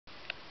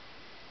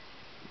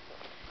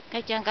か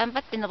いちゃん頑張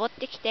って登っ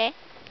てきて。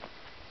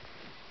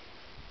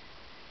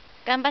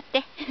頑張っ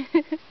て。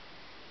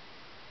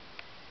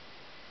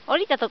降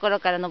りたところ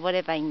から登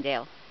ればいいんだ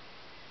よ。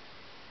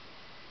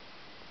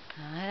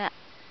あら。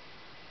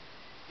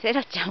セ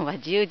ラちゃんは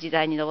自由自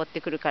在に登っ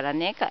てくるから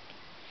ね。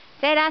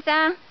セラ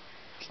さん、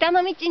下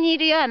の道にい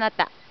るよ、あな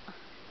た。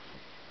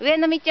上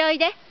の道おい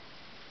で。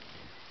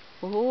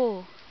お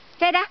お。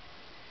セラ、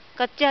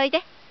こっちおいで。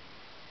は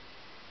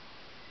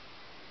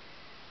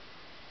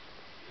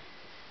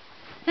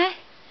い。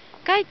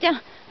かいちゃん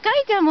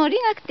も降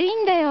りなくていい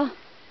んだよ。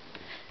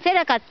セ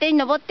ラ勝手に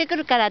登ってく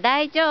るから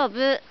大丈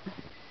夫。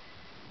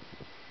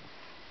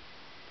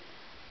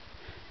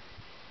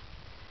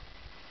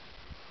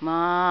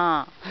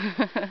まあ。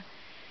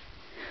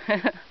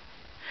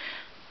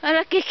あ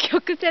ら、結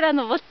局セラ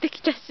登って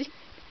きたし。かいち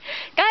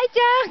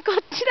ゃん、こ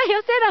っちだ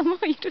よ、セラも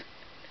ういる。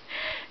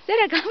セ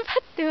ラ頑張っ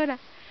て、ほら。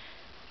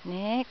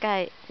ね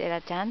え、セ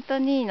ラちゃんと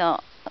2位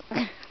の。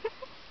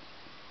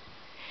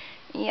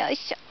よい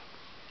しょ。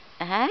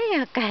は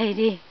い、おかえ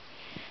り。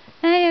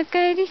はい、おか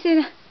えり、セ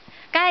ラ。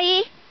か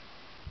い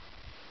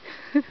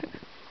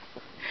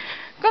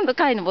今度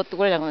登って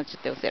これなくなっちゃ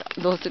ったよ、セラ。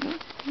どうするの？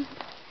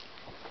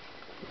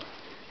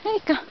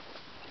何か。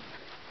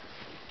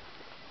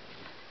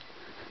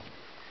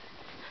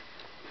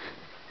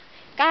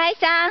かい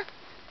さん。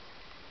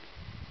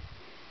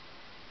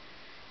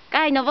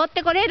登っ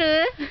てこれ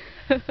る？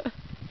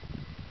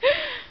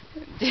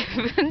自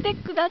分で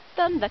下っ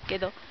たんだけ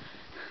ど。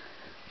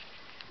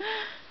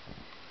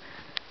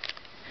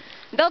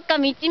どっか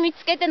道見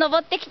つけて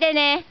登ってきて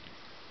ね。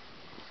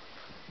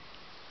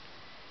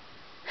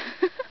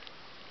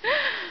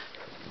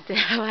セ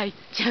ラは行っ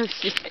ちゃうし。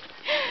かい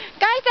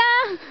さ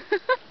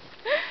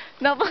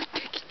ん登っ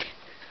てきて。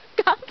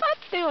頑張っ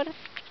てほら。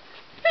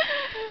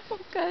お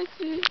か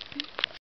しい。